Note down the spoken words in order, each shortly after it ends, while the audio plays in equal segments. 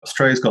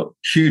Australia's got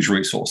huge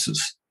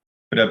resources,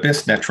 but our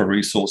best natural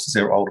resources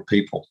are older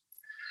people.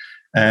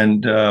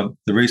 And the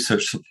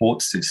research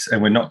supports this,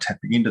 and we're not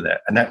tapping into that.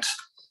 And that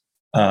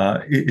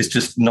is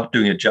just not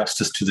doing it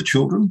justice to the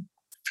children.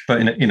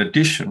 But in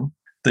addition,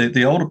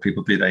 the older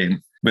people, be they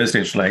in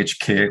residential aged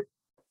care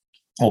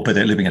or be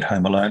they living at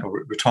home alone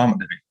or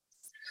retirement living,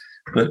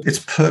 but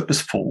it's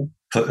purposeful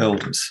for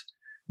elders.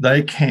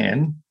 They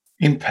can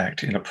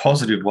impact in a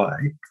positive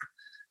way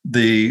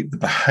the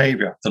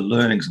behaviour, the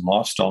learnings and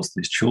lifestyles of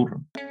these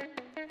children.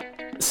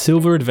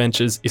 Silver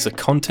Adventures is a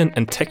content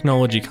and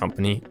technology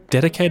company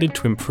dedicated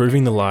to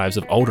improving the lives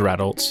of older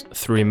adults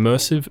through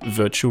immersive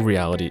virtual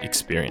reality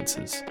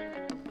experiences.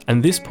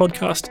 And this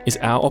podcast is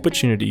our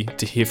opportunity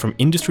to hear from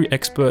industry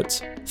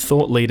experts,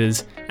 thought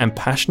leaders, and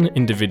passionate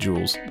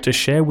individuals to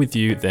share with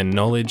you their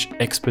knowledge,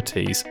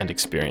 expertise, and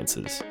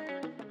experiences.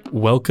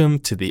 Welcome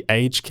to the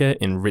Aged Care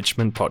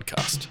Enrichment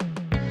Podcast.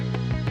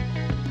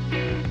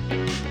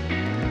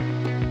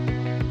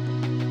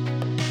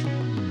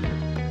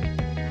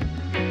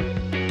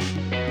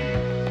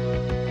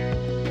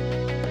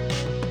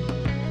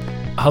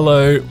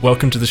 Hello,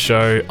 welcome to the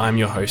show. I'm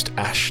your host,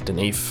 Ash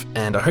Deneef,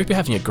 and I hope you're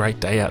having a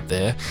great day out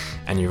there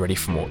and you're ready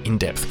for more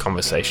in-depth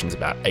conversations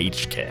about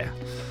aged care.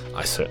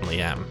 I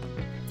certainly am.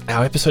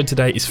 Our episode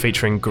today is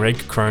featuring Greg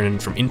Cronin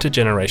from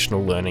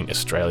Intergenerational Learning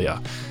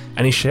Australia,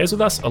 and he shares with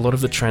us a lot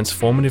of the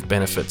transformative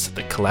benefits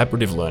that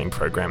collaborative learning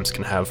programs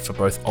can have for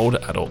both older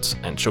adults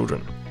and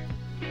children.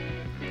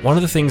 One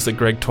of the things that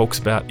Greg talks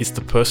about is the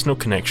personal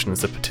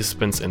connections that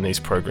participants in these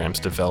programs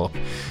develop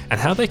and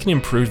how they can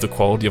improve the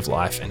quality of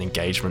life and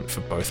engagement for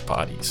both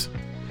parties.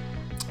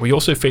 We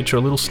also feature a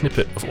little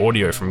snippet of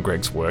audio from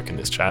Greg's work in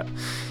this chat,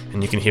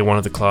 and you can hear one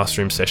of the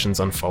classroom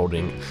sessions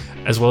unfolding,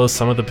 as well as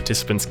some of the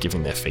participants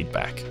giving their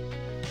feedback.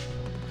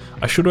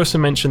 I should also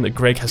mention that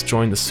Greg has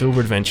joined the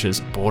Silver Adventures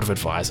Board of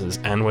Advisors,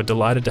 and we're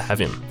delighted to have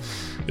him.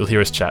 You'll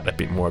hear us chat a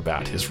bit more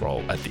about his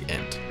role at the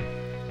end.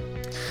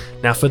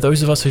 Now, for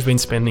those of us who've been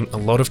spending a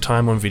lot of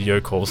time on video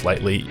calls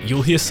lately,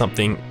 you'll hear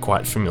something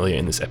quite familiar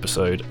in this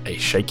episode, a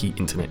shaky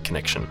internet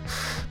connection.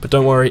 But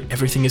don't worry,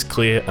 everything is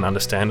clear and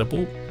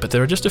understandable, but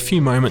there are just a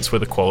few moments where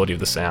the quality of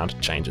the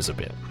sound changes a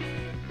bit.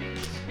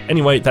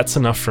 Anyway, that's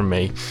enough from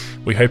me.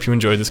 We hope you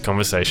enjoyed this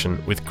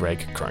conversation with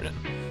Greg Cronin.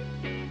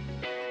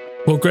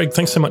 Well, Greg,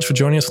 thanks so much for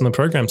joining us on the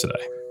program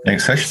today.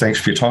 Thanks, Ash. Thanks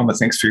for your time and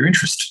thanks for your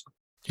interest.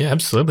 Yeah,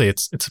 absolutely.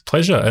 It's a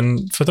pleasure.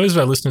 And for those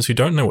of our listeners who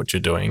don't know what you're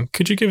doing,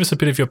 could you give us a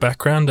bit of your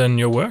background and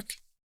your work?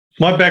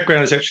 My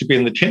background has actually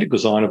been the technical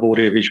design of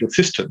audiovisual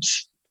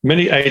systems.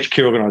 Many aged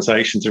care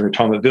organisations and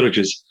retirement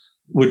villages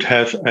would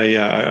have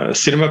a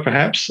cinema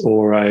perhaps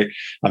or a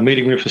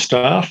meeting room for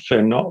staff,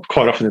 and not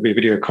quite often there'd be a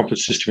video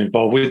conference system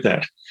involved with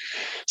that.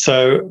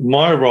 So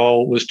my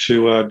role was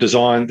to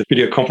design the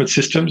video conference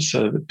systems,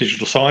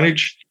 digital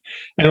signage,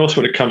 and also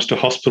when it comes to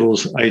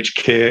hospitals, aged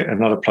care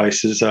and other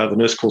places, the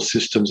nurse call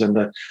systems and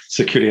the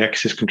security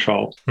access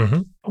control.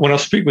 Mm-hmm. When I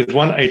speak with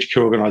one aged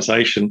care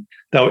organisation,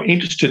 they were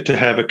interested to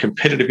have a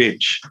competitive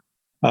edge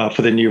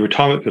for their new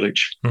retirement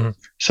village. Mm-hmm.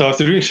 So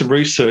after doing some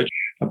research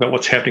about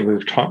what's happening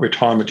with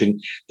retirement in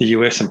the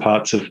US and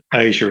parts of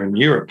Asia and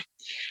Europe,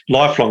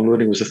 lifelong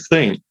learning was a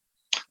theme.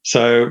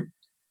 So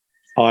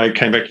I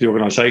came back to the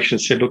organisation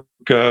and said, look,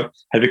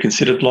 have you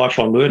considered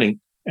lifelong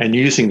learning and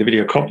using the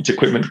video conference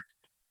equipment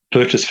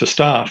purchased for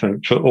staff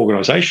and for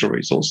organisational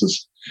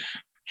resources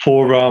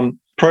for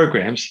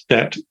programs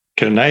that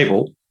can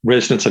enable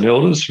residents and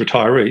elders,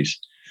 retirees,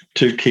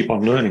 to keep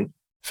on learning.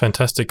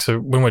 Fantastic. So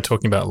when we're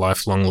talking about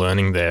lifelong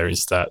learning there,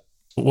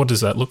 what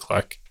does that look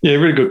like? Yeah,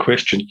 really good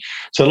question.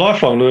 So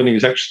lifelong learning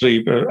is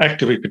actually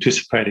actively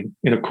participating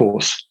in a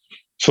course.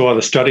 So either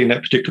studying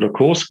that particular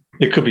course,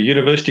 it could be a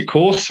university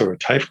course or a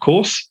TAFE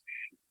course.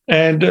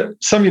 And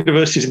some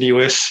universities in the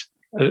US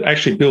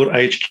actually build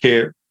aged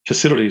care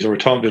facilities or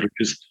retirement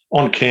villages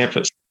on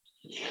campus.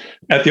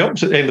 At the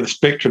opposite end of the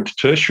spectrum to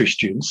tertiary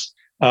students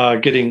are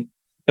getting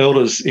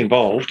elders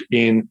involved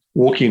in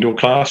walking into a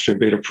classroom,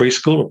 be it a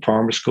preschool or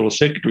primary school or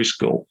secondary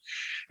school,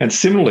 and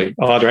similarly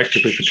either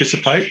actively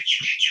participate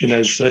in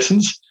those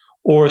lessons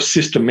or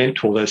assist and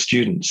mentor those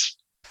students.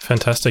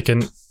 Fantastic.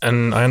 And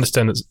I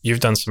understand that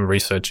you've done some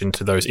research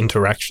into those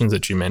interactions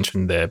that you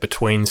mentioned there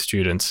between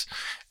students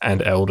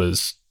and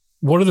elders.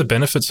 What are the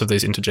benefits of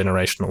these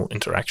intergenerational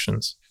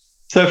interactions?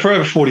 So for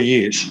over 40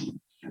 years,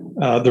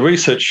 the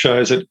research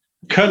shows that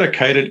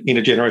co-located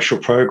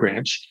intergenerational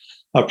programs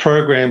are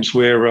programs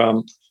where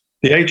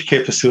the aged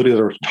care facility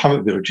or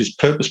retirement village is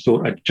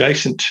purpose-built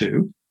adjacent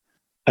to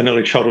an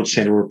early childhood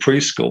centre or a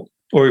preschool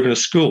or even a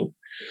school.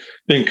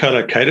 Being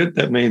co-located,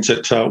 that means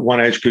that one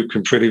age group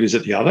can freely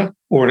visit the other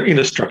or in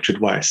a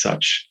structured way as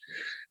such.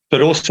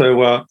 But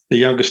also the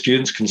younger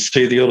students can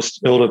see the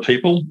elder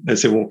people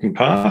as they're walking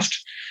past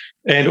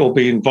and or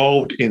be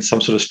involved in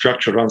some sort of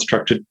structured or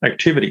unstructured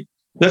activity.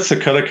 That's the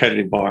co-located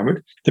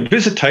environment. The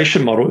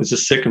visitation model is the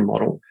second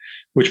model,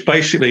 which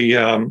basically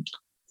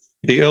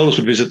the elders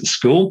would visit the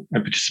school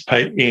and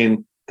participate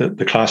in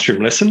the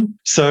classroom lesson.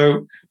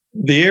 So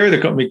the area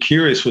that got me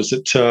curious was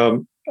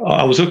that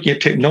I was looking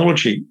at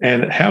technology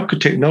and how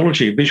could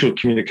technology, visual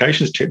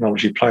communications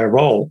technology, play a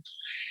role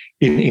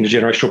in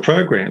intergenerational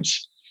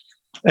programs.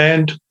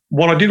 And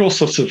while I did all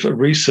sorts of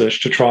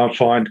research to try and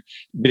find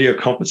video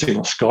conferencing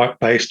or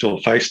Skype-based or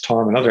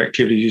FaceTime and other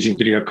activities using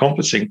video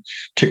conferencing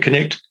to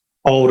connect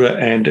older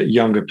and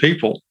younger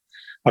people,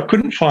 I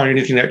couldn't find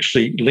anything that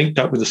actually linked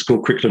up with the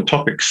school curriculum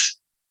topics.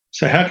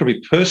 So how could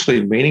it be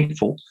personally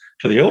meaningful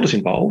for the elders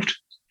involved,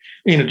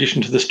 in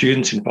addition to the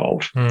students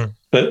involved,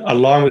 but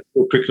align with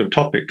school curriculum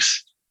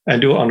topics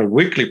and do it on a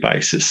weekly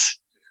basis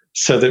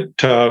so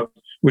that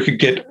we could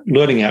get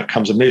learning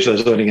outcomes and measure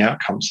those learning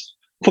outcomes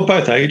for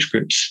both age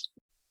groups.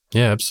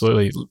 Yeah,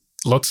 absolutely.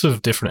 Lots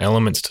of different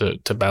elements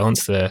to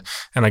balance there.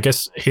 And I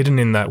guess hidden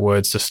in that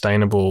word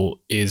sustainable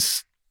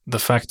is the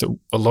fact that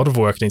a lot of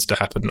work needs to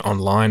happen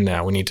online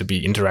now. We need to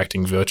be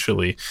interacting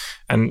virtually.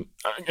 And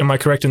am I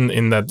correct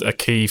in that a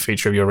key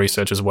feature of your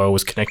research as well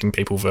was connecting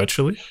people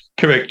virtually?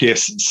 Correct,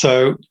 yes.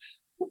 So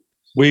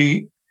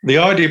the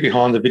idea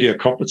behind the video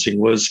conferencing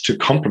was to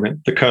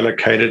complement the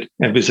co-located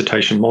and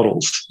visitation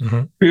models.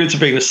 Periods of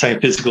being the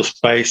same physical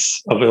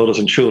space of elders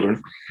and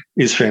children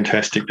is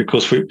fantastic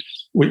because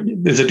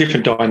there's a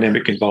different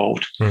dynamic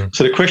involved.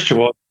 So the question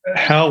was,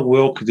 how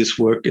well could this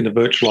work in a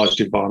virtualized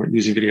environment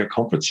using video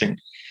conferencing?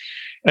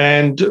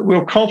 And we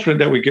were confident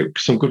that we'd get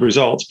some good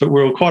results, but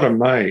we were quite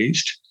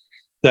amazed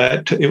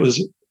that it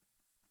was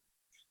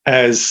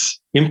as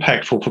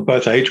impactful for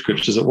both age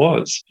groups as it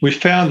was. We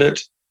found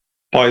that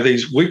by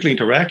these weekly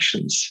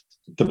interactions,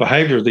 the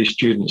behaviour of these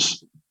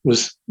students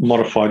was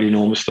modified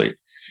enormously.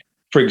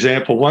 For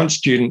example, one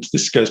student,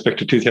 this goes back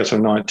to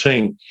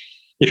 2019,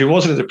 if he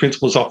wasn't at the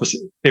principal's office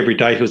every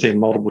day, he was there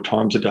multiple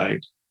times a day.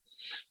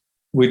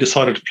 We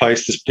decided to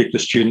place this particular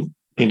student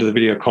into the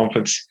video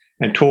conference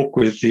and talk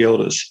with the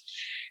elders.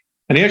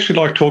 And he actually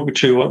liked talking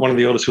to one of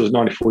the elders who was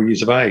 94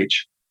 years of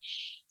age.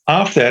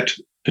 After that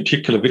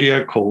particular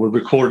video call, we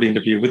recorded an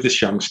interview with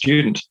this young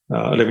student,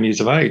 11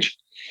 years of age.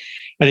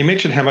 And he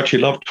mentioned how much he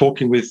loved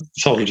talking with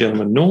this older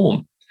gentleman,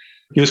 Norm.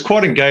 He was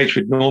quite engaged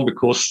with Norm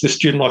because this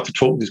student liked to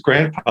talk with his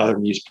grandfather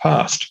in years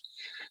past.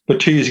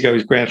 But 2 years ago,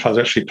 his grandfather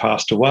actually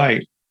passed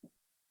away.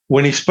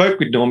 When he spoke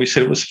with Norm, he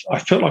said, I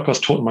felt like I was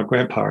talking to my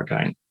grandpa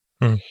again.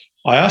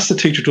 I asked the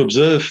teacher to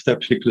observe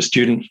that particular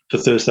student for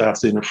Thursday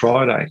afternoon and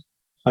Friday.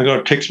 I got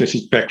a text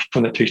message back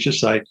from that teacher to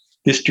say,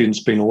 this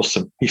student's been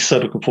awesome. He's so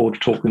looking forward to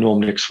talking to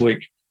Norm next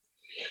week.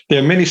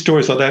 There are many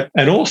stories like that.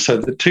 And also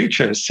the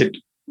teacher has said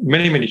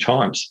many, many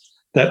times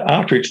that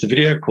after each of the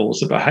video calls,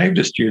 the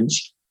behaviour of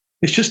students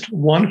is just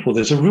wonderful.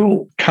 There's a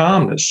real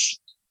calmness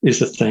is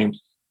the theme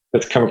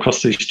that's come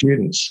across these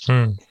students.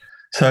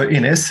 So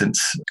in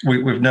essence,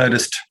 we've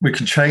noticed we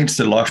can change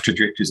the life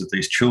trajectories of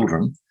these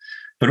children,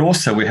 but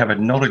also we have a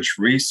knowledge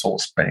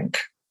resource bank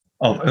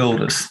of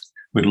elders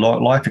with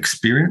life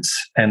experience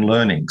and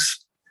learnings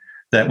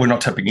that we're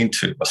not tapping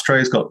into.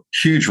 Australia's got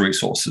huge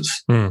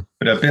resources,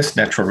 but our best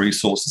natural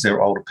resources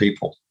are older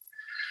people.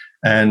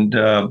 And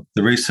the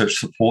research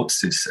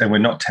supports this, and we're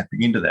not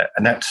tapping into that.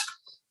 And that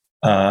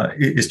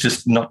is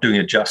just not doing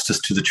it justice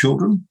to the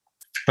children.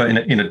 But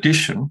in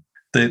addition,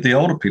 the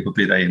older people,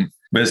 be they in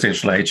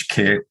residential aged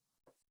care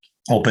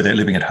or be they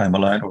living at home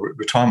alone or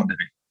retirement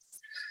living,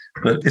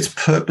 but it's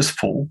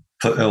purposeful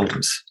for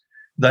elders.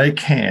 They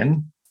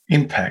can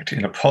impact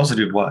in a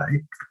positive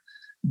way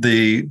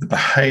the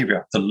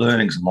behaviour, the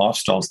learnings and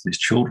lifestyles of these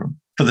children.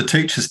 For the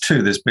teachers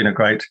too, there's been a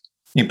great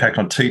impact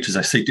on teachers.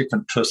 They see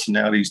different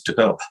personalities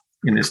develop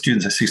in their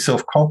students. They see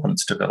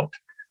self-confidence develop.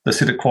 They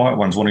see the quiet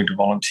ones wanting to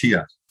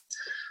volunteer.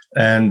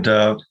 And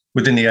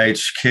within the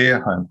aged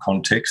care home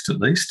context, at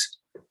least,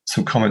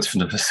 some comments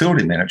from the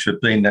facility manager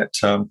have been that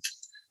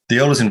the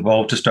elders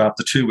involved just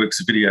after 2 weeks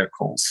of video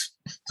calls.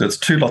 So it's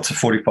 2 lots of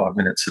 45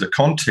 minutes. So the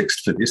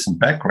context for this and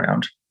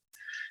background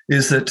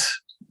is that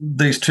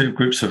these two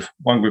groups of,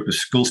 one group of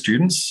school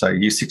students, say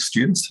year 6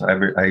 students,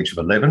 over age of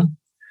 11,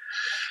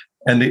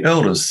 and the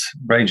elders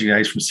ranging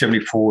age from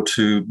 74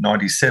 to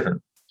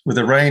 97, with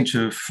a range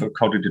of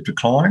cognitive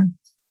decline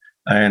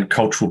and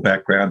cultural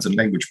backgrounds and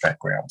language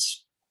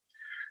backgrounds.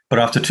 But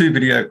after 2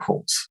 video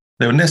calls,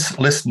 there were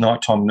less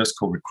nighttime nurse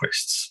call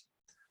requests,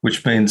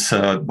 which means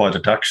by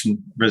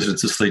deduction,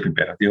 residents are sleeping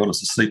better, the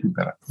elders are sleeping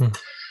better.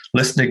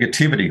 Less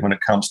negativity when it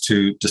comes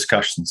to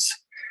discussions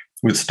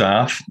with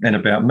staff and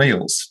about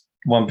meals.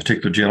 One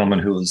particular gentleman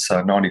who was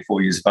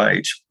 94 years of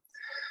age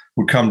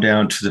would come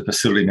down to the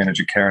facility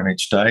manager, Karen,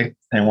 each day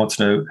and wants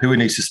to know who he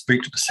needs to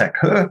speak to sack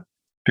her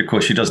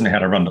because she doesn't know how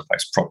to run the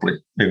place properly,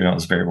 even though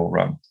it's very well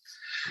run.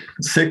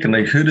 And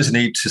secondly, who does he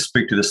need to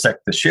speak to sack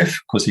the chef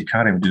because he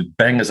can't even do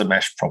bangers and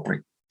mash properly.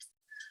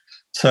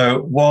 So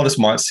while this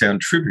might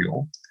sound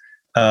trivial,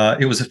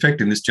 it was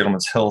affecting this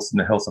gentleman's health and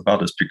the health of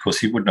others because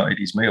he would not eat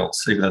his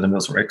meals, even though the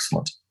meals were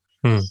excellent.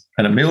 And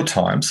at meal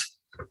times,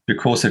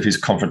 because of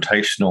his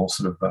confrontational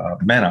sort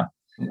of manner,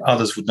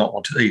 others would not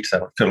want to eat.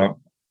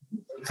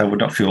 They would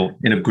not feel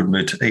in a good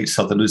mood to eat,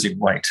 so they're losing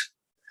weight.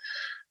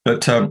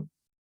 But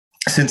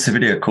since the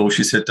video call,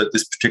 she said that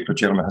this particular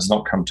gentleman has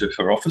not come to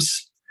her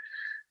office.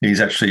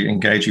 He's actually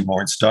engaging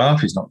more in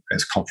staff. He's not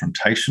as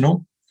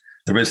confrontational.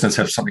 The residents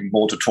have something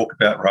more to talk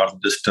about rather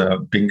than just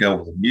bingo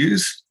or the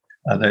news.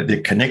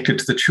 They're connected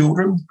to the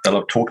children. They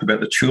love talking about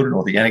the children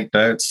or the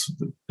anecdotes,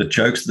 the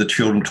jokes that the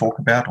children talk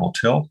about or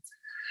tell.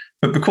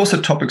 But because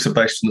the topics are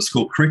based on the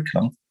school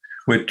curriculum,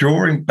 we're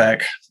drawing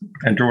back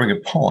and drawing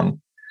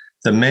upon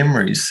the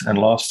memories and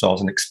lifestyles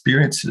and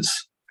experiences,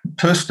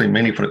 personally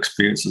meaningful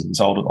experiences as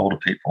older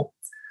people.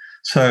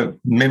 So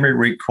memory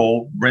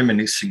recall,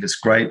 reminiscing is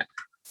great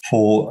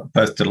for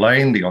both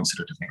delaying the onset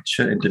of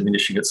dementia and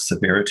diminishing its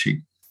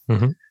severity.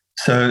 Mm-hmm.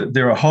 So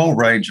there are a whole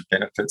range of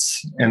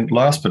benefits. And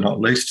last but not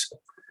least,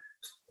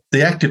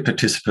 the active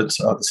participants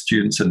are the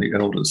students and the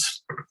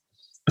elders.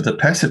 But the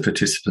passive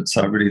participants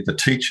are really the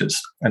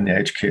teachers and the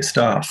aged care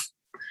staff.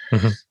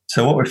 Mm-hmm.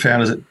 So what we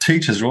found is that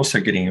teachers are also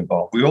getting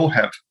involved. We all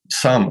have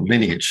some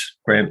lineage,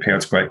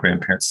 grandparents,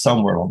 great-grandparents,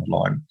 somewhere on the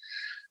line,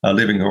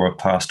 living or have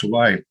passed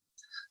away.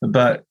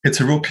 But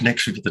it's a real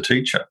connection for the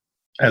teacher,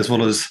 as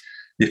well as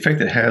the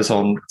effect it has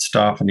on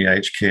staff in the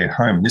aged care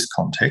home in this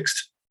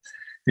context,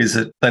 is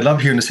that they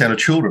love hearing the sound of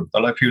children. They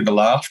love hearing the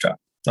laughter.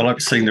 They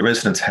love seeing the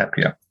residents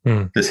happier.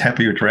 There's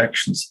happier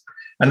interactions.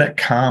 And that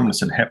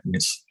calmness and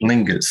happiness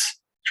lingers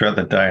throughout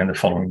the day and the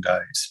following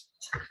days.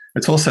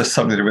 It's also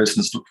something the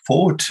residents look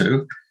forward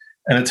to,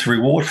 and it's a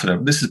reward for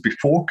them. This is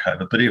before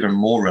COVID, but even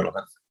more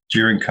relevant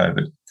during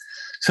COVID.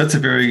 So it's a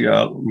very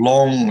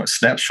long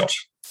snapshot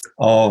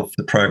of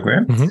the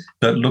program,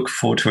 but look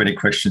forward to any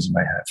questions you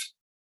may have.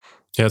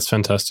 Yeah, it's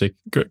fantastic.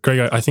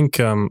 Greg, I think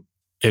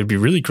it'd be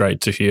really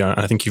great to hear, and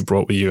I think you've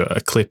brought with you a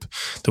clip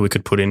that we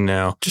could put in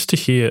now, just to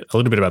hear a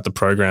little bit about the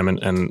program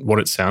and what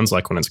it sounds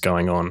like when it's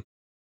going on.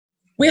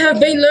 We have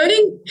been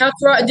learning how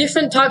to write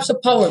different types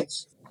of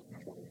poems.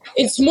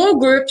 In small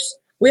groups,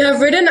 we have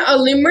written a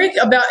limerick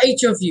about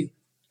each of you.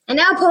 And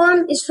our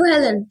poem is for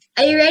Helen.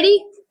 Are you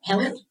ready?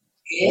 Helen?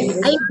 Yes.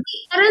 Are you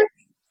ready, Helen?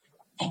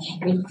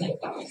 Okay.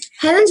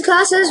 Helen's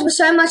classes were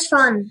so much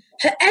fun.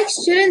 Her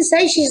ex-students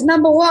say she's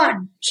number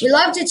one. She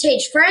loved to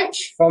teach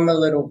French. From a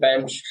little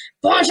bench.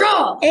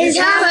 Bonjour is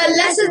how her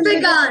lessons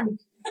begun.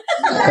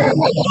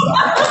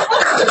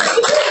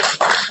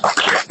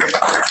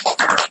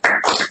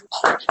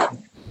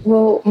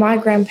 Well, my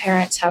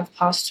grandparents have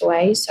passed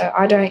away, so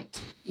I don't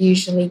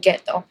usually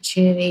get the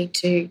opportunity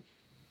to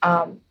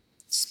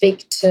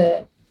speak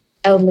to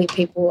elderly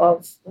people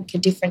of like a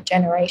different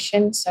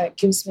generation. So it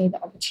gives me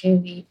the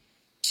opportunity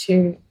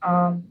to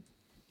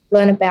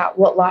learn about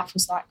what life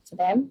was like for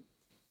them.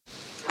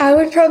 I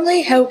would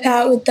probably help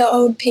out with the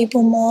old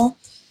people more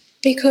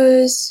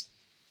because,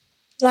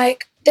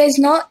 like, there's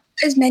not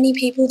as many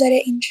people that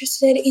are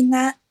interested in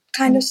that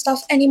kind of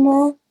stuff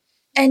anymore.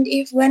 And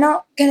if we're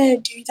not going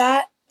to do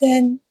that,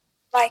 then,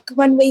 like,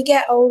 when we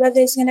get older,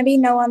 there's going to be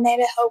no one there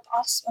to help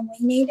us when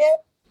we need it.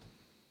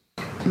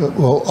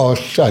 Well, I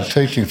was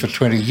teaching for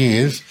 20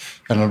 years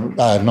and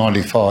I'm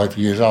 95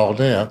 years old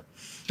now.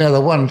 Now,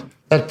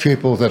 that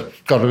pupil that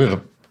got a bit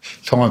of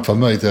time for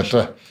me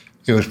that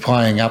he was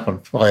playing up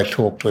and I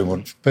talked to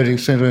him, but he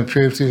seemed to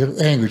improve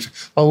his language.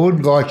 I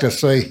wouldn't like to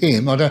see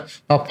him, not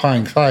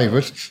playing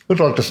favourites, I'd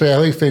like to see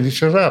how he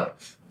finishes up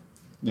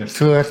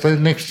throughout the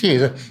next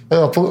year.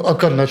 I've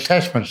got an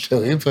attachment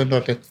to him, but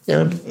not,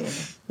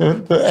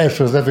 as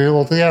with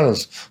all the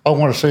others. I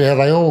want to see how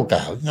they all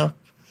go,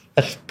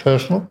 That's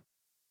personal.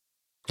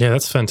 Yeah,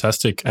 that's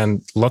fantastic,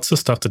 and lots of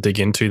stuff to dig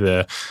into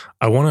there.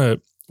 I want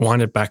to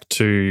wind it back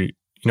to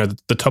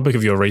the topic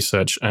of your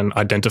research and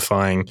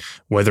identifying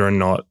whether or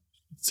not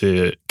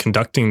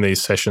conducting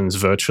these sessions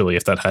virtually,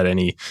 if that had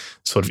any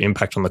sort of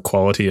impact on the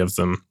quality of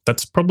them.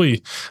 That's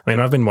probably,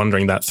 I've been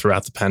wondering that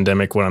throughout the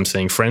pandemic when I'm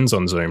seeing friends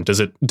on Zoom. Does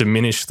it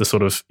diminish the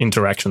sort of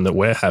interaction that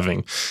we're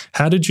having?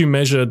 How did you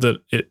measure that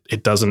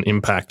it doesn't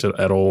impact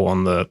at all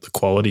on the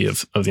quality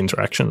of the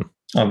interaction?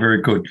 Oh,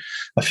 very good.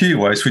 A few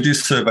ways. We do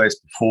surveys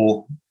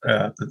before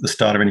the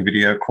start of any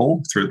video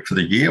call for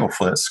the year or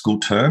for that school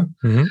term.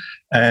 Mm-hmm.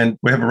 And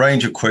we have a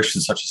range of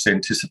questions such as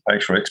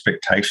anticipation or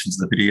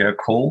expectations of the video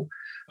call,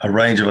 a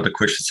range of other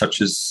questions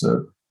such as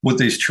would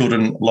these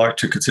children like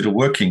to consider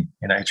working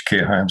in aged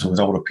care homes or with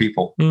older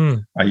people?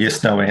 A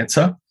yes, no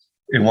answer.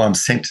 In one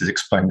sentence,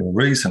 explain the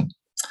reason.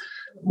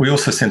 We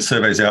also send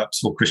surveys out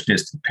or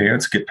questionnaires to the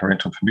parents, get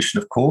parental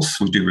permission, of course.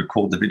 We do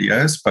record the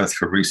videos, both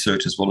for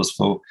research as well as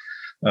for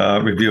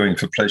reviewing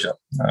for pleasure.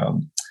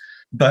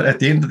 But at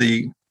the end of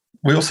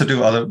we also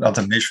do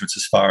other measurements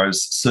as far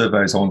as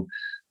surveys on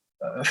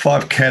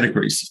 5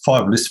 categories,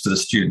 5 lists for the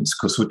students,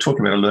 because we're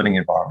talking about a learning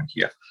environment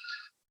here.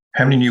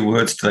 How many new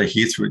words do they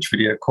hear through each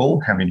video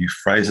call? How many new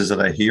phrases are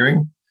they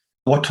hearing?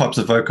 What types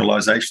of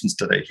vocalizations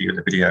do they hear in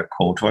the video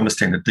call to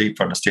understand a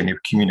deeper understanding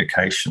of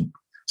communication?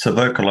 So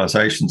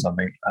vocalizations,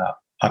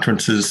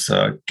 utterances,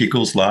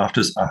 giggles,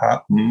 laughters,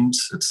 aha,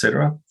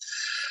 etc.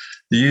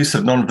 The use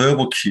of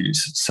non-verbal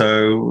cues,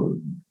 so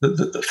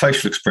the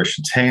facial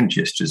expressions, hand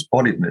gestures,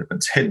 body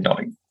movements, head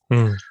nodding.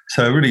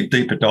 So really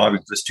deeper diving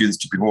for the students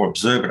to be more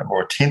observant and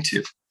more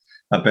attentive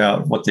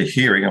about what they're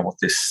hearing and what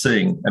they're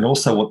seeing and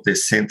also what they're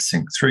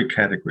sensing. 3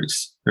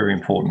 categories, very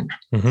important.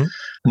 Mm-hmm.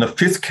 And the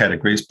 5th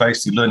category is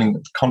basically learning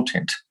the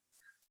content.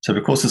 So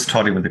because it's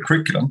tied in with the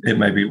curriculum, it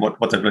may be what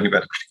they're learning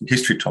about a particular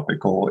history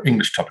topic or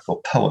English topic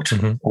or poet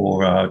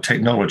or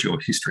technology or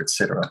history,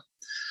 etc.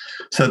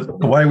 So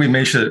the way we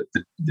measure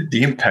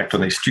the impact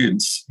on these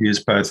students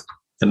is both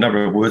the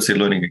number of words they're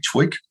learning each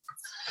week.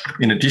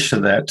 In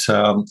addition to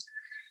that,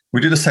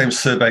 we do the same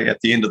survey at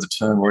the end of the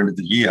term or end of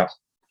the year.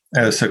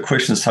 So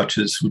questions such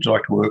as, would you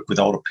like to work with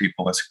older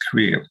people as a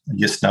career? A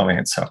yes, no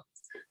answer.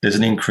 There's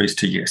an increase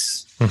to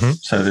yes.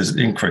 So there's an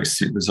increase.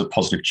 There's a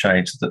positive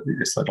change that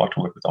yes, they'd like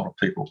to work with older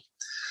people.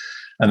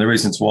 And the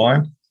reasons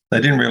why, they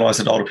didn't realise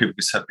that older people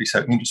would be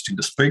so interesting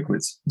to speak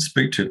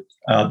to.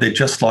 They're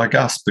just like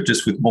us, but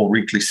just with more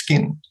wrinkly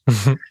skin.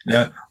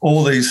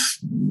 All these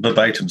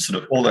verbatim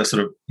all those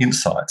sort of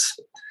insights.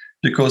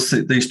 Because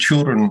these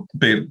children,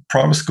 be it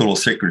primary school or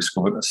secondary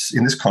school,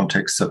 in this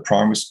context of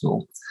primary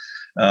school,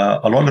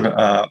 a lot of them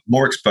are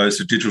more exposed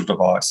to digital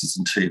devices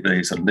and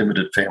TVs and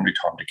limited family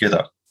time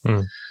together.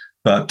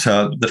 But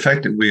the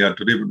fact that we are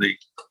deliberately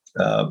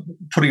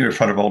putting it in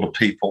front of older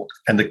people,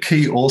 and the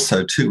key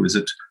also too is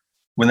that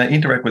when they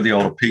interact with the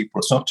older people,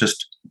 it's not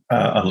just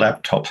a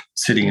laptop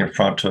sitting in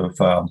front of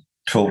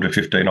 12 to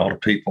 15 older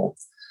people.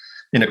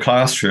 In a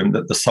classroom,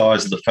 that the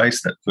size of the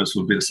face of that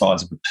person would be the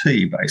size of a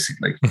pea,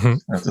 basically.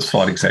 That's a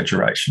slight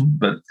exaggeration,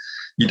 but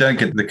you don't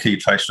get the key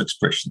facial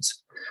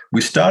expressions. We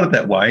started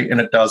that way,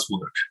 and it does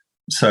work.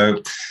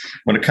 So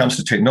when it comes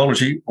to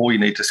technology, all you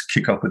need to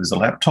kick off with is a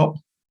laptop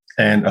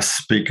and a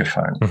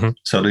speakerphone.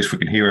 So at least we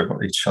can hear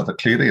each other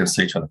clearly and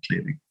see each other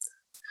clearly.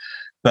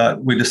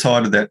 But we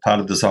decided that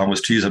part of the design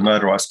was to use a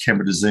motorised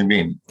camera to zoom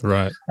in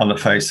on the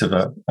face of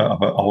an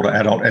older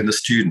adult and the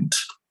student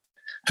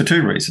for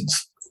two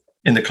reasons.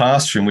 In the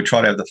classroom, we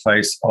try to have the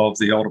face of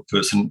the older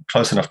person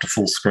close enough to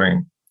full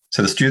screen.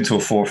 So the students who are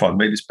 4 or 5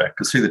 metres back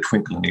can see the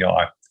twinkle in the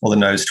eye or the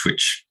nose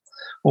twitch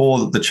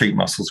or the cheek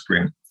muscles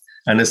grin.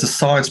 And there's the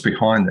science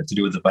behind that to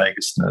do with the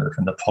vagus nerve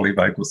and the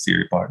polyvagal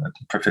theory by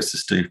Professor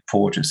Steve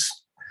Porges.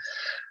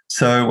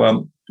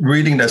 So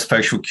reading those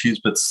facial cues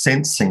but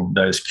sensing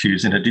those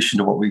cues in addition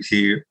to what we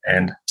hear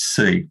and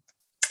see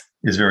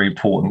is very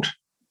important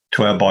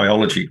to our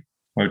biology.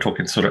 We're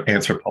talking sort of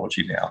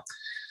anthropology now.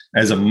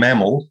 As a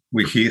mammal,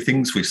 we hear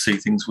things, we see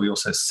things, we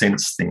also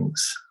sense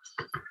things.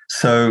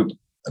 So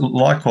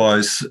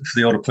likewise, for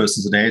the older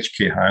persons in the aged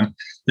care home,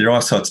 their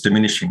eyesight's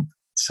diminishing.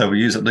 So we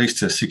use at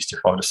least a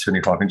 65 to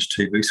 75-inch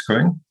TV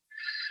screen.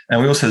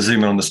 And we also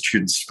zoom in on the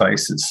students'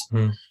 faces.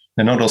 Now,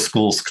 not all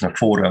schools can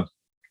afford a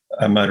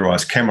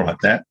motorised camera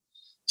like that.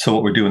 So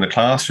what we do in the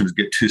classroom is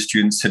get 2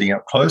 students sitting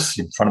up close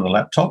in front of the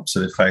laptop, so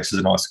their faces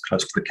are nice and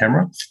close to the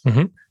camera.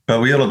 But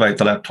we elevate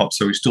the laptop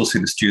so we still see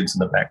the students in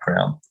the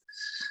background.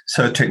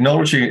 So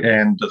technology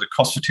and the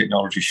cost of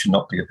technology should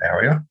not be a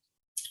barrier.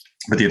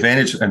 But the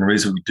advantage and the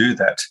reason we do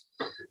that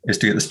is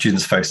to get the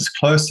students' faces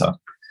closer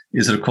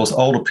is that, of course,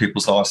 older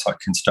people's eyesight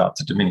can start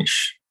to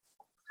diminish.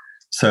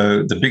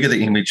 So the bigger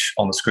the image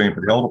on the screen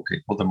for the older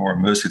people, the more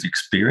immersive the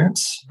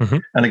experience.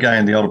 And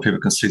again, the older people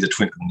can see the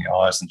twinkle in the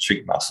eyes and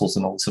cheek muscles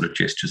and all sort of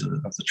gestures of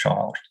the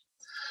child.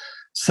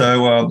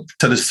 So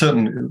there's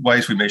certain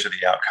ways we measure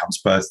the outcomes,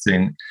 both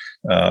in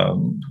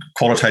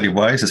qualitative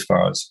ways as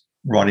far as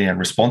writing and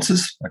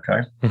responses,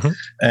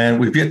 and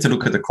we've yet to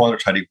look at the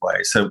quantitative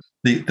way. So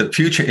the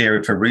future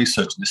area for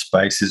research in this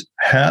space is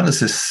how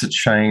does this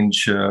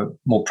change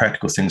more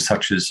practical things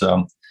such as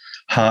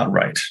heart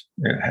rate?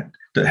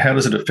 How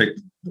does it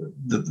affect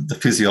the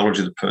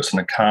physiology of the person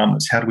and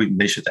calmness? How do we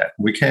measure that?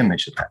 We can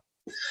measure that.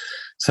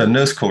 So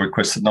nurse call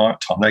requests at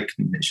night time, they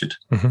can be measured.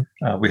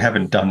 We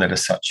haven't done that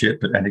as such yet,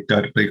 but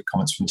anecdotally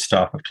comments from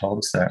staff have told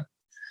us that.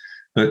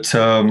 But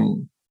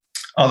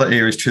other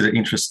areas too that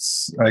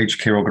interests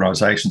aged care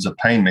organisations are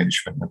pain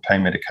management and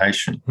pain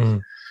medication.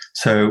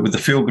 So with the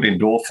feel-good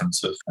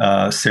endorphins of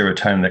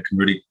serotonin that can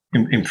really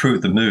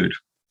improve the mood,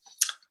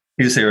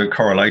 is there a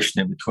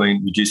correlation in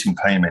between reducing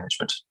pain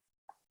management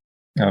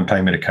and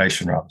pain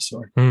medication rather,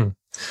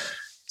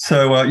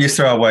 So yes,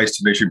 there are ways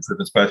to measure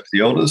improvements both for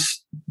the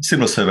elders,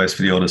 similar surveys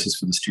for the elders as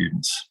for the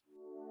students.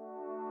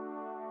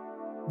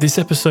 This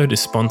episode is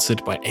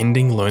sponsored by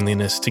Ending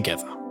Loneliness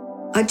Together.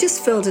 I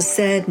just felt a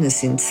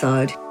sadness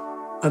inside.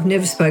 I've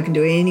never spoken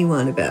to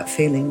anyone about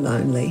feeling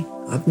lonely.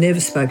 I've never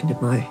spoken to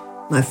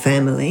my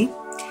family.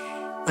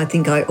 I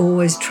think I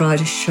always try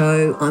to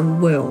show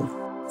I'm well,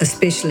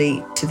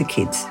 especially to the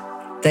kids.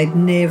 They'd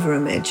never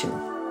imagine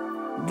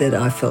that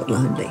I felt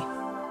lonely.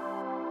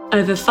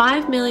 Over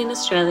 5 million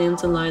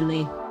Australians are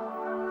lonely.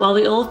 While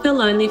we all feel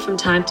lonely from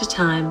time to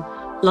time,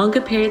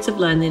 longer periods of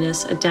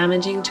loneliness are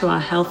damaging to our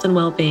health and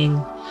well-being.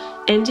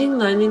 Ending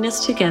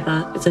Loneliness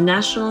Together is a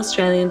national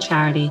Australian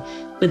charity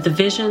with the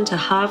vision to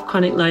halve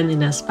chronic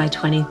loneliness by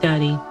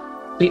 2030.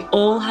 We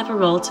all have a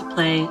role to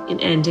play in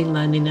ending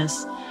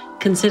loneliness.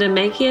 Consider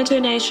making a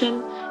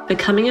donation,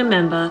 becoming a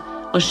member,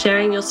 or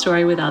sharing your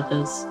story with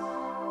others.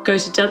 Go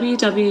to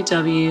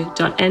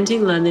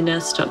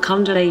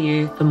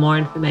www.endingloneliness.com.au for more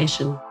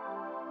information.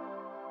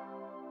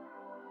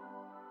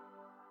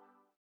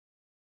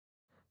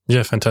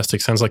 Yeah,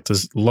 fantastic. Sounds like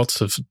there's lots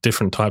of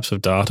different types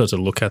of data to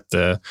look at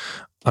there.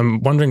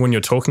 I'm wondering, when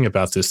you're talking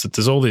about this, that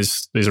there's all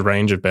these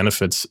range of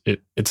benefits.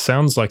 It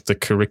sounds like the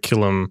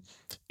curriculum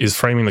is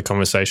framing the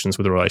conversations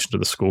with relation to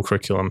the school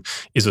curriculum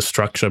is a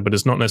structure, but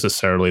is not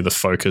necessarily the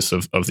focus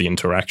of the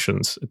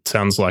interactions. It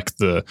sounds like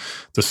the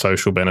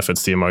social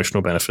benefits, the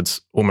emotional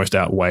benefits almost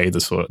outweigh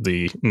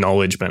the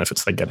knowledge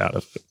benefits they get out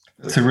of it.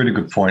 That's a really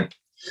good point.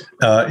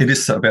 It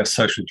is about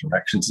social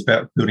interactions. It's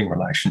about building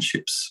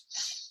relationships.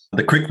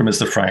 The curriculum is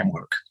the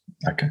framework.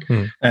 Okay.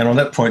 And on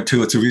that point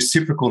too, it's a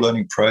reciprocal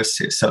learning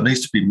process. So it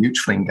needs to be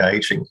mutually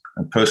engaging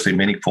and personally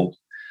meaningful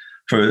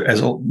for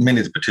as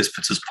many of the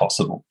participants as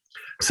possible.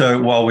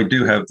 So while we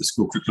do have the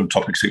school curriculum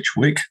topics each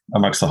week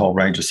amongst the whole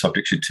range of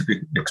subjects you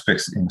typically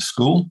expect in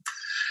school,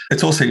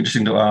 it's also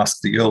interesting to ask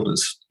the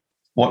elders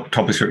what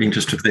topics are of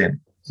interest to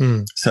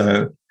them.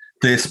 So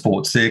their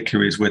sports, their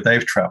careers, where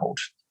they've travelled.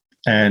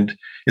 And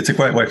it's a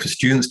great way for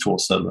students to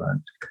also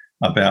learn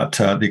about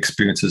the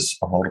experiences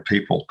of older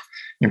people.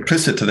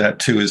 Implicit to that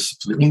too is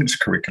for the English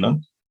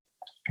curriculum,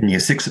 in Year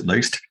 6 at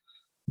least,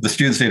 the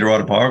students need to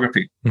write a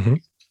biography.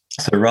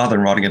 So rather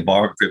than writing a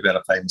biography about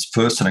a famous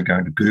person and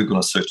going to Google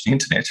and search the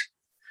internet,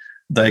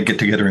 they get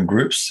together in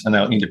groups and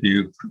they'll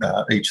interview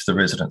each of the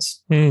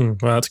residents. Wow,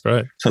 that's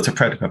great. So it's a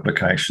practical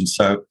application.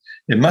 So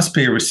it must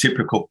be a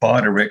reciprocal,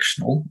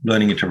 bi-directional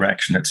learning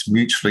interaction that's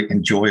mutually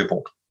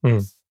enjoyable.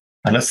 And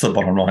that's the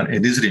bottom line.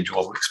 It is an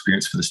enjoyable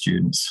experience for the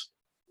students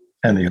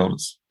and the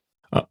elders.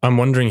 I'm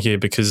wondering here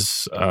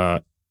because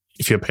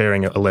if you're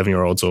pairing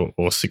 11-year-olds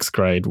or sixth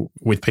grade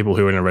with people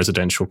who are in a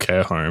residential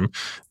care home,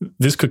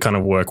 this could kind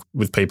of work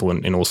with people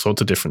in all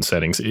sorts of different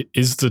settings.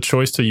 Is the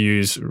choice to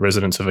use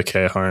residents of a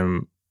care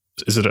home,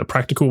 is it a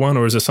practical one,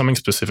 or is there something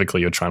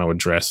specifically you're trying to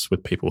address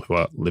with people who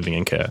are living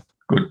in care?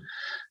 Good.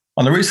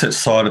 On the research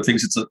side of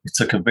things, it's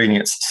a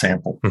convenience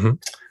sample.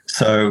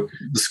 So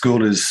the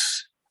school is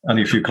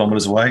only a few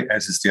kilometres away,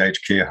 as is the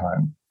aged care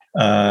home.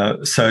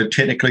 So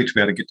technically, to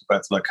be able to get to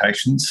both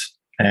locations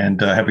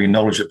and having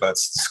knowledge of both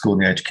the school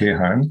and the aged care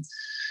home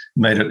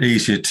made it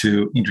easier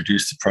to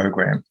introduce the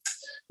program.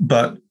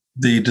 But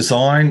the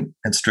design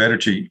and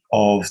strategy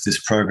of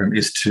this program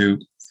is to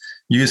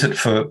use it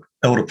for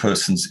elder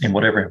persons in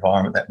whatever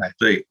environment that may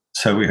be.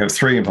 So we have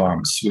 3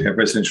 environments. We have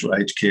residential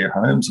aged care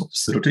homes or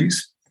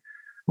facilities.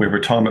 We have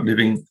retirement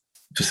living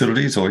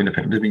facilities or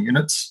independent living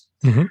units.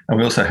 And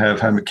we also have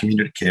home and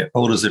community care,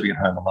 elders living at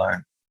home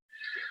alone.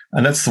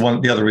 And that's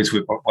the other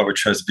reason why we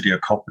chose video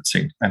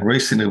conferencing. And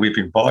recently we've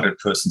invited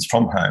persons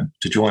from home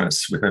to join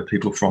us. We've had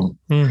people from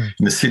in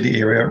the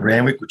Sydney area,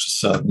 Randwick, which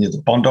is near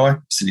the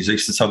Bondi, Sydney's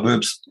eastern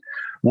suburbs,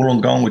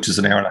 Wollongong, which is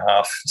an hour and a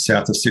half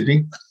south of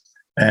Sydney,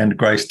 and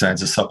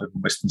Greystones, a suburb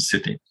in Western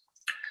Sydney.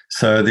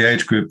 So the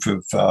age group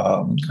of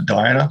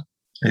Diana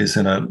is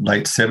in her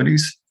late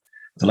 70s.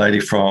 The lady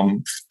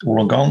from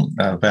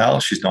Wollongong, Val,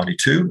 she's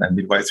 92 and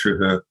midway through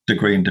her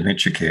degree in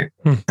dementia care.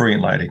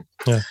 Brilliant lady.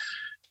 Yeah.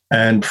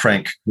 And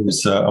Frank,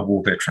 who's a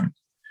war veteran.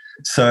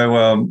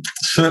 So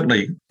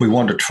certainly we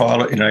want to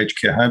trial it in an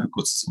aged care home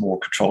because it's a more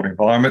controlled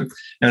environment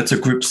and it's a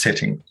group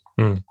setting.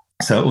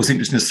 So it was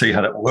interesting to see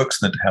how that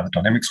works and how the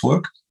dynamics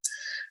work.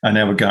 And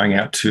now we're going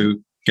out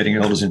to getting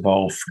elders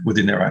involved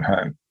within their own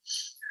home.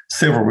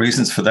 Several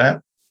reasons for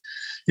that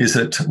is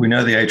that we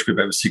know the age group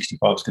over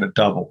 65 is going to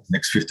double in the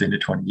next 15 to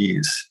 20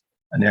 years.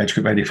 And the age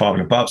group 85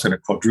 and above is going to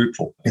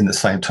quadruple in the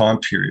same time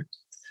period.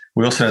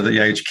 We also know that the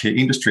aged care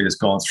industry has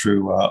gone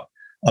through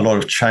a lot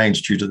of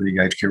change due to the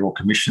Aged Care Royal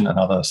Commission and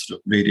other sort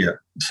of media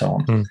and so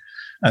on.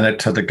 And that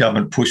the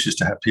government pushes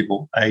to have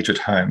people age at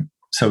home.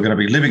 So we're going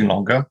to be living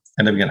longer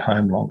and living at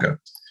home longer.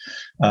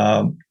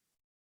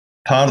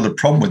 Part of the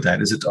problem with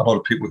that is that a lot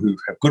of people who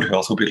have good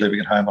health will be living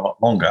at home a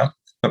lot longer,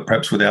 but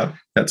perhaps without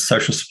that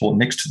social support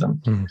next to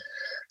them.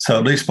 So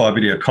at least by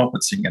video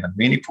conferencing in a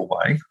meaningful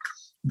way,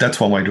 that's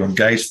one way to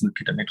engage them,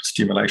 get a mental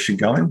stimulation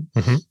going,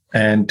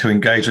 and to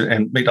engage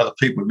and meet other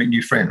people, meet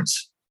new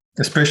friends,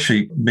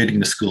 especially meeting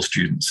the school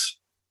students.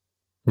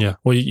 Yeah.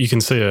 Well, you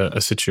can see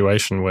a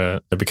situation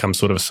where it becomes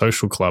sort of a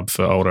social club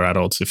for older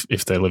adults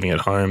if they're living at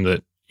home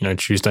that, you know,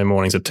 Tuesday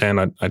mornings at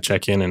 10, I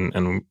check in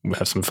and we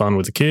have some fun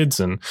with the kids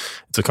and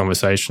it's a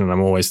conversation and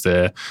I'm always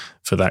there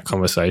for that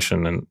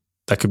conversation, and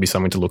that could be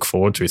something to look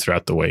forward to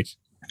throughout the week.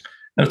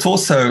 And it's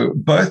also,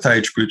 both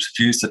age groups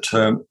have used the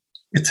term,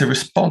 it's a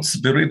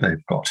responsibility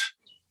they've got.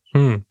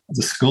 The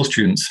school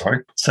students,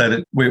 say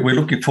that we're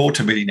looking forward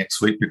to meeting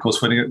next week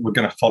because we're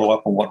going to follow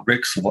up on what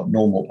Rex or what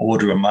Normal,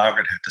 Audrey or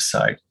Margaret had to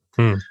say.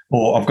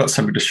 Or I've got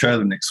something to show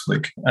them next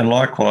week. And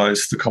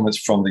likewise, the comments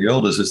from the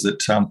elders is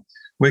that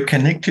we're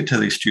connected to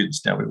these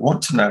students now. We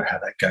want to know how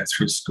they go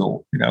through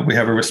school. You know, we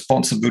have a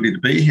responsibility to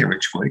be here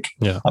each week,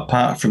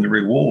 apart from the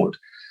reward.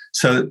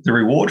 So the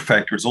reward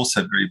factor is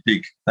also very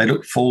big. They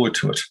look forward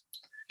to it.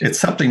 It's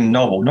something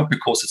novel, not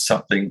because it's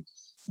something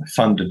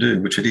fun to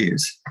do, which it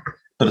is,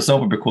 but it's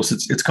novel because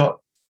it's got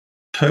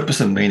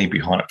purpose and meaning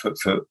behind it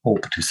for all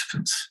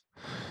participants.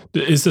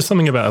 Is there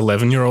something about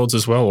 11-year-olds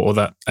as well, or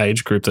that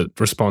age group that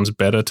responds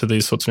better to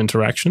these sorts of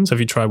interactions?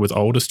 Have you tried with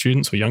older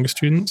students or younger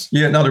students?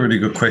 Yeah, another really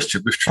good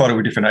question. We've tried it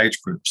with different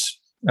age groups,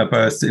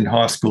 both in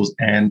high schools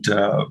and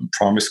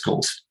primary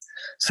schools.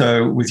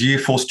 So with Year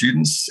 4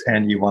 students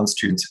and Year 1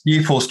 students,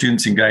 Year 4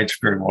 students engage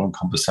very well in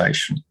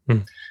conversation.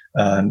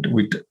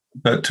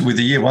 But with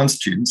the Year 1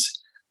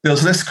 students, there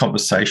was less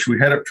conversation. We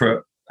had it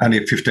for only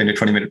a 15 to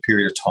 20-minute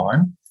period of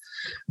time.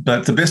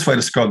 But the best way to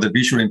describe the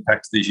visual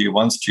impact of these Year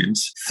 1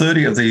 students,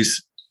 30 of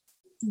these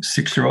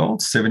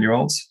 6-year-olds,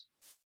 7-year-olds,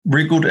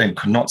 wriggled and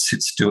could not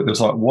sit still. It was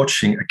like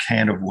watching a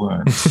can of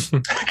worms,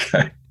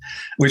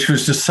 which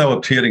was just so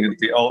appealing.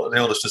 The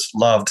elders just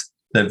loved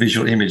that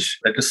visual image.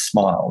 They just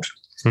smiled.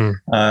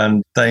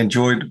 And they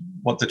enjoyed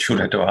what the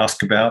children had to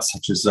ask about,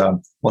 such as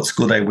what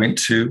school they went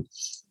to,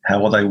 how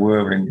well they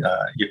were in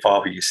Year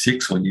 5 or Year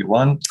 6 or Year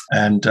 1,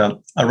 and a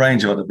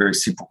range of other very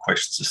simple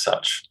questions as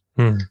such.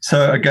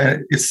 So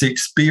again, it's the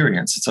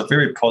experience. It's a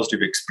very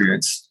positive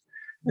experience.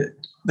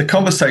 The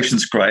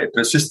conversation's great,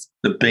 but it's just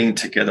the being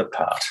together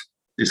part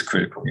is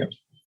critical.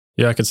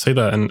 Yeah, I could see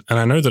that. And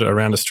I know that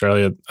around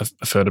Australia,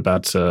 I've heard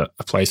about a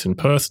place in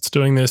Perth that's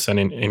doing this, and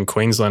in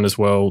Queensland as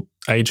well,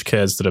 aged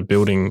cares that are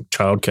building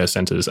childcare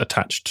centres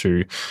attached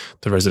to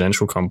the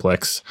residential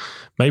complex.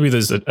 Maybe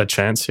there's a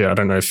chance here. I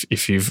don't know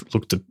if you've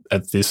looked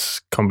at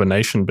this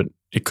combination, but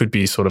it could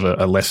be sort of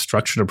a less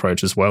structured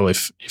approach as well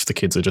if the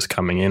kids are just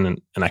coming in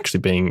and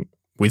actually being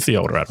with the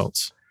older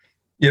adults.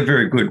 Yeah,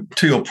 very good.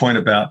 To your point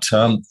about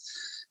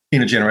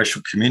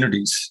intergenerational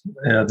communities,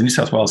 the New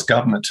South Wales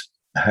government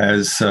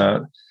has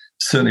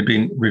certainly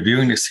been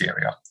reviewing this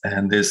area,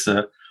 and there's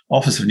the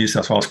Office of New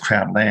South Wales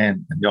Crown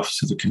Land and the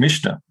Office of the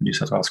Commissioner for New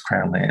South Wales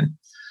Crown Land,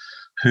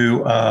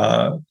 who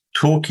are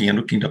talking and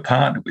looking to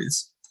partner with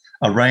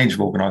a range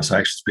of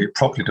organisations, be it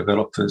property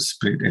developers,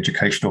 be it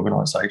education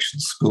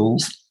organisations,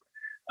 schools,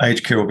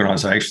 aged care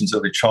organisations,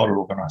 early childhood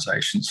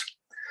organisations,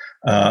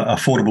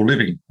 affordable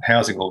living,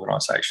 housing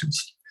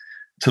organisations,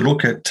 to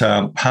look at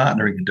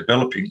partnering and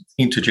developing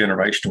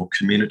intergenerational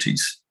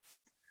communities.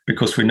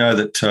 Because we know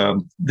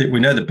that we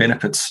know the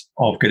benefits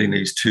of getting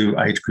these two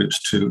age groups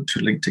to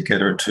link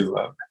together and to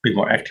be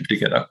more active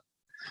together.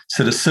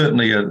 So there's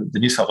certainly the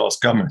New South Wales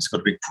government has got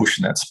a big push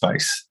in that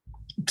space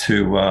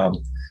to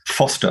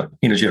foster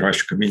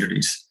intergenerational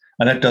communities,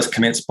 and that does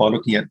commence by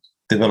looking at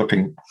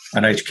developing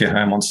an aged care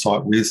home on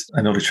site with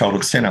an early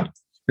childhood centre.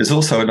 There's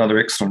also another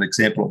excellent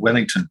example at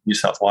Wellington, New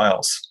South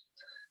Wales.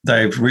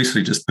 They've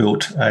recently just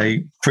built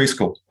a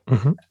preschool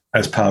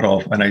as part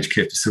of an aged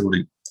care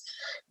facility.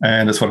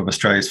 And it's one of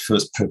Australia's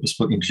first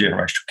purpose-built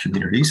intergenerational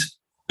communities,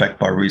 backed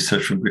by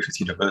research from Griffith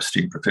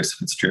University and Professor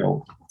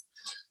Fitzgerald.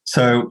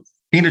 So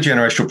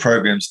intergenerational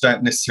programs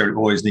don't necessarily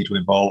always need to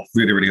involve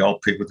really, really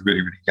old people with really,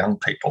 really young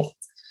people.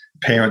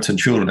 Parents and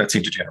children, that's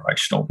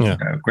intergenerational. Yeah.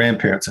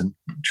 Grandparents and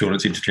children,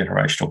 it's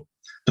intergenerational.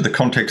 But the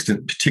context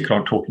in particular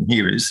I'm talking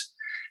here is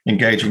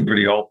engaging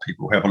really old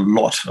people who have a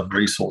lot of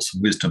resource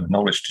and wisdom and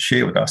knowledge to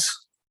share with us,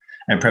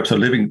 and perhaps are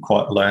living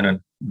quite alone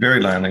and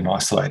very lonely and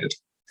isolated,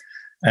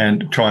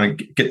 and trying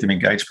to get them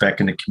engaged back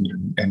in the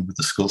community and with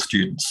the school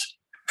students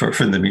for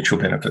the mutual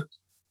benefit.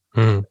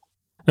 Now,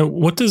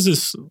 what does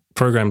this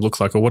program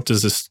look like, or what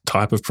does this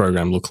type of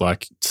program look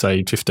like,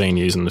 say, 15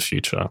 years in the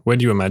future? Where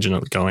do you imagine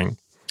it going?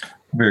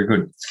 Very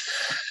good.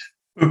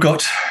 We've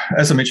got,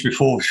 as I mentioned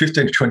before,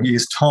 15 to 20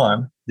 years'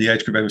 time, the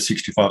age group over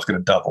 65 is going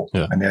to double,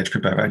 and the age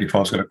group over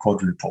 85 is going to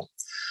quadruple.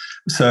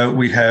 So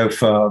we have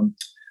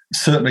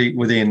certainly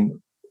within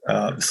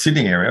the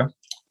Sydney area,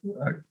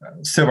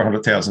 several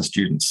 100,000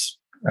 students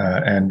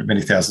and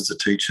many thousands of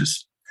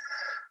teachers.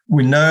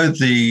 We know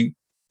the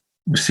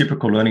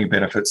reciprocal learning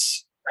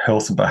benefits,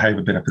 health and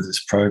behaviour benefits of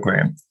this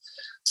program.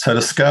 So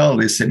to scale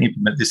this and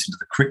implement this into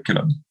the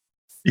curriculum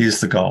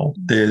is the goal.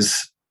 There's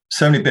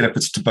so many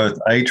benefits to both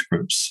age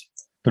groups,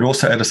 but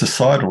also at a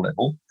societal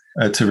level.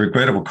 It's a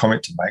regrettable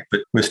comment to make,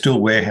 but we're still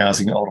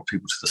warehousing older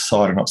people to the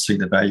side and not seeing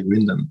the value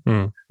in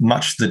them,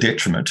 much to the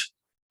detriment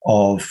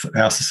of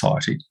our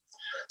society.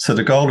 So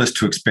the goal is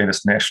to expand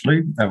this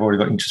nationally. I've already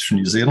got interest from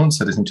New Zealand,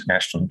 so there's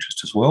international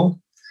interest as well,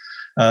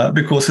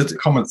 because it's a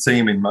common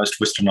theme in most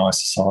Westernised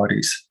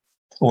societies,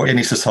 or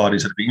any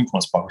societies that are being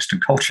influenced by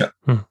Western culture,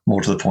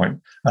 more to the point.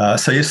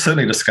 So yes,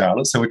 certainly to scale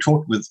it. So we're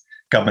talking with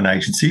government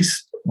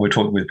agencies, we're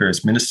talking with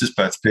various ministers,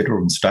 both federal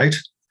and state,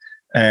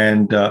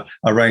 and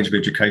a range of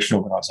education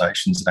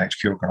organisations and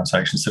aged care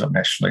organisations set up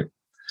nationally.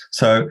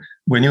 So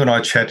when you and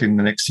I chat in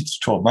the next 6 to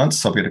 12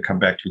 months, I'll be able to come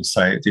back to you and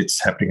say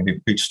it's happening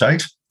in each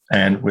state,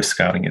 and we're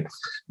scaling it.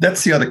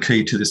 That's the other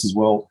key to this as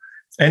well.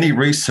 Any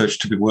research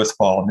to be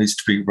worthwhile needs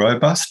to be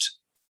robust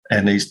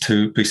and needs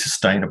to be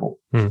sustainable.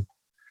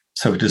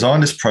 So we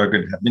designed this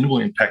program to have minimal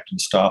impact on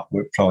staff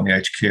workflow in the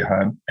aged care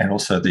home and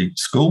also the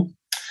school,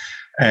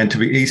 and to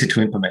be easy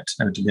to implement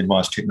and to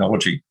minimise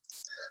technology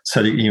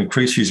so that you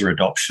increase user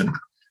adoption.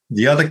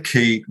 The other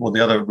key, or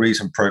the other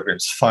reason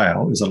programs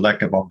fail, is a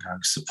lack of ongoing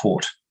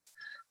support.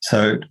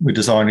 So we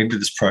designed into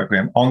this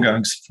program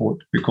ongoing support,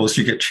 because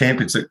you get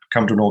champions that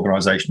come to an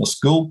organisation or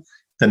school,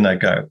 then they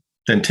go.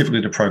 Then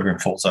typically the program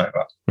falls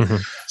over.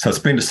 So it's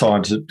been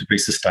designed to be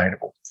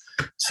sustainable.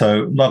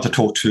 So love to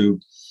talk to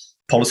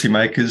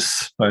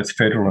policymakers, both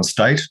federal and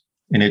state,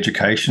 in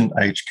education,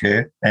 aged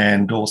care,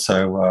 and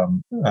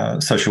also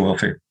social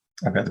welfare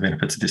about the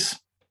benefits of this.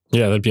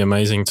 Yeah, that'd be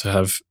amazing to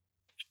have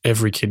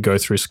every kid go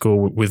through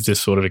school with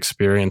this sort of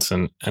experience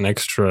and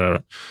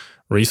extra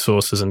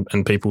resources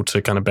and people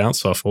to kind of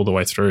bounce off all the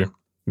way through.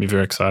 It'd be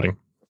very exciting.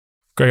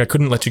 Greg, I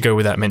couldn't let you go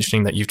without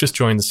mentioning that you've just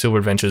joined the Silver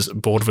Adventures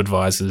Board of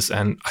Advisors,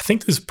 and I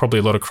think there's probably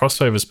a lot of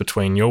crossovers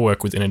between your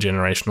work with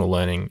intergenerational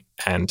learning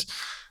and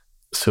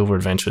Silver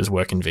Adventures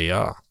work in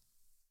VR.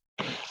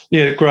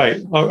 Yeah,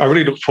 great. I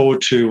really look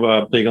forward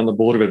to being on the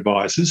Board of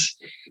Advisors.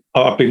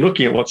 I've been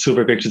looking at what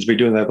Silver Adventures has been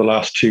doing over the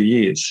last 2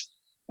 years,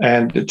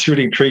 and it's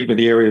really intrigued me,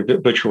 the area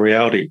of virtual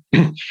reality,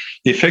 the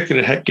effect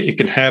that it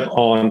can have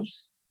on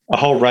a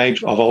whole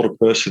range of older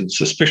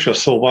persons. Especially I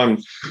saw one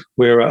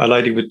where a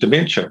lady with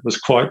dementia was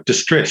quite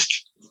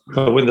distressed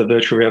when the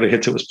virtual reality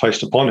headset was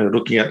placed upon her,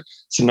 looking at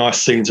some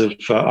nice scenes of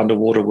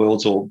underwater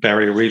worlds or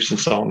barrier reefs and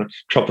so on,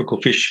 tropical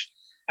fish.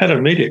 Had an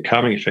immediate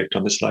calming effect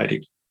on this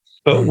lady.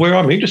 But where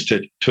I'm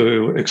interested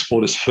to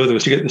explore this further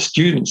is to get the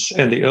students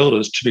and the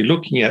elders to be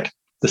looking at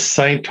the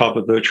same type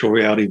of virtual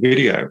reality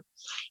video.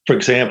 For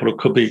example, it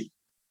could be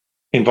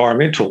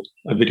environmental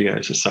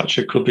videos as such.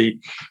 It could be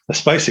a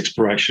space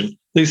exploration.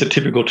 These are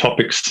typical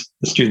topics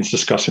the students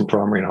discuss in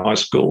primary and high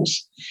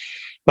schools.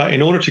 But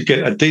in order to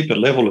get a deeper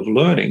level of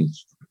learning,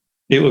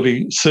 it would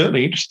be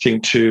certainly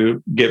interesting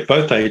to get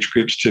both age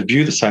groups to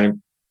view the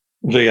same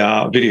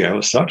VR video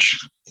as such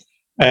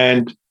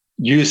and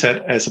use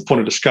that as a point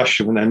of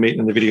discussion when they meet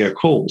in the video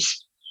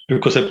calls,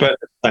 because they're both at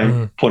the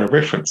same point of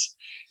reference.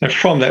 And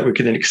from that, we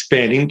can then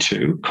expand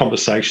into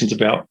conversations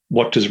about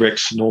what does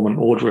Rex, Norman,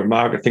 Audrey, and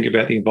Margaret think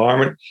about the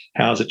environment,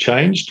 how has it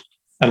changed,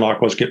 and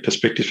likewise get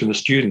perspectives from the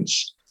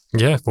students.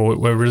 Yeah, well,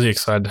 we're really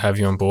excited to have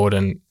you on board.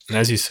 And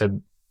as you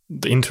said,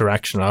 the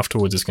interaction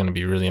afterwards is going to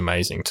be really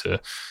amazing to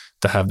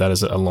have that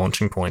as a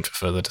launching point for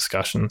further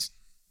discussions.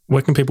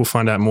 Where can people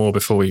find out more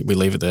before we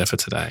leave it there for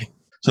today?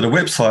 So the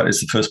website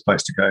is the first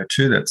place to go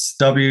to. That's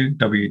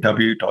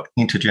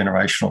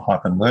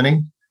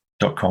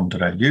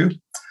www.intergenerational-learning.com.au.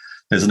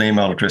 There's an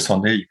email address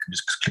on there. You can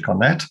just click on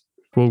that.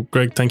 Well,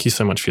 Greg, thank you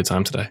so much for your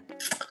time today.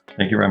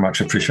 Thank you very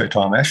much. I appreciate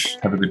your time, Ash.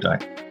 Have a good day.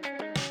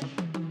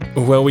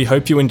 Well, we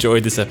hope you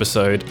enjoyed this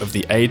episode of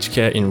the Aged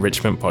Care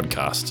Enrichment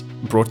Podcast,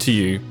 brought to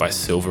you by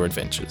Silver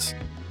Adventures.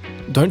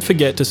 Don't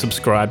forget to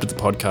subscribe to the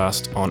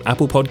podcast on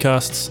Apple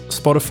Podcasts,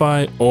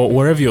 Spotify, or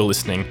wherever you're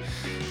listening.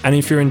 And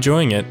if you're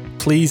enjoying it,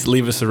 please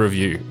leave us a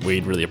review.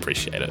 We'd really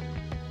appreciate it.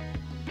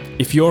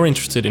 If you're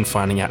interested in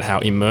finding out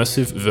how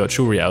immersive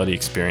virtual reality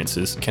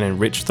experiences can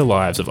enrich the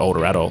lives of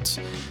older adults,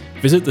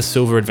 visit the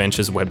Silver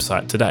Adventures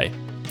website today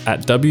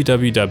at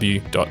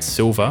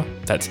www.silver,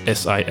 that's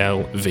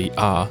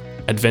SILVR,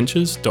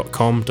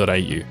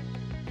 adventures.com.au.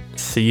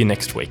 See you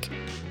next week.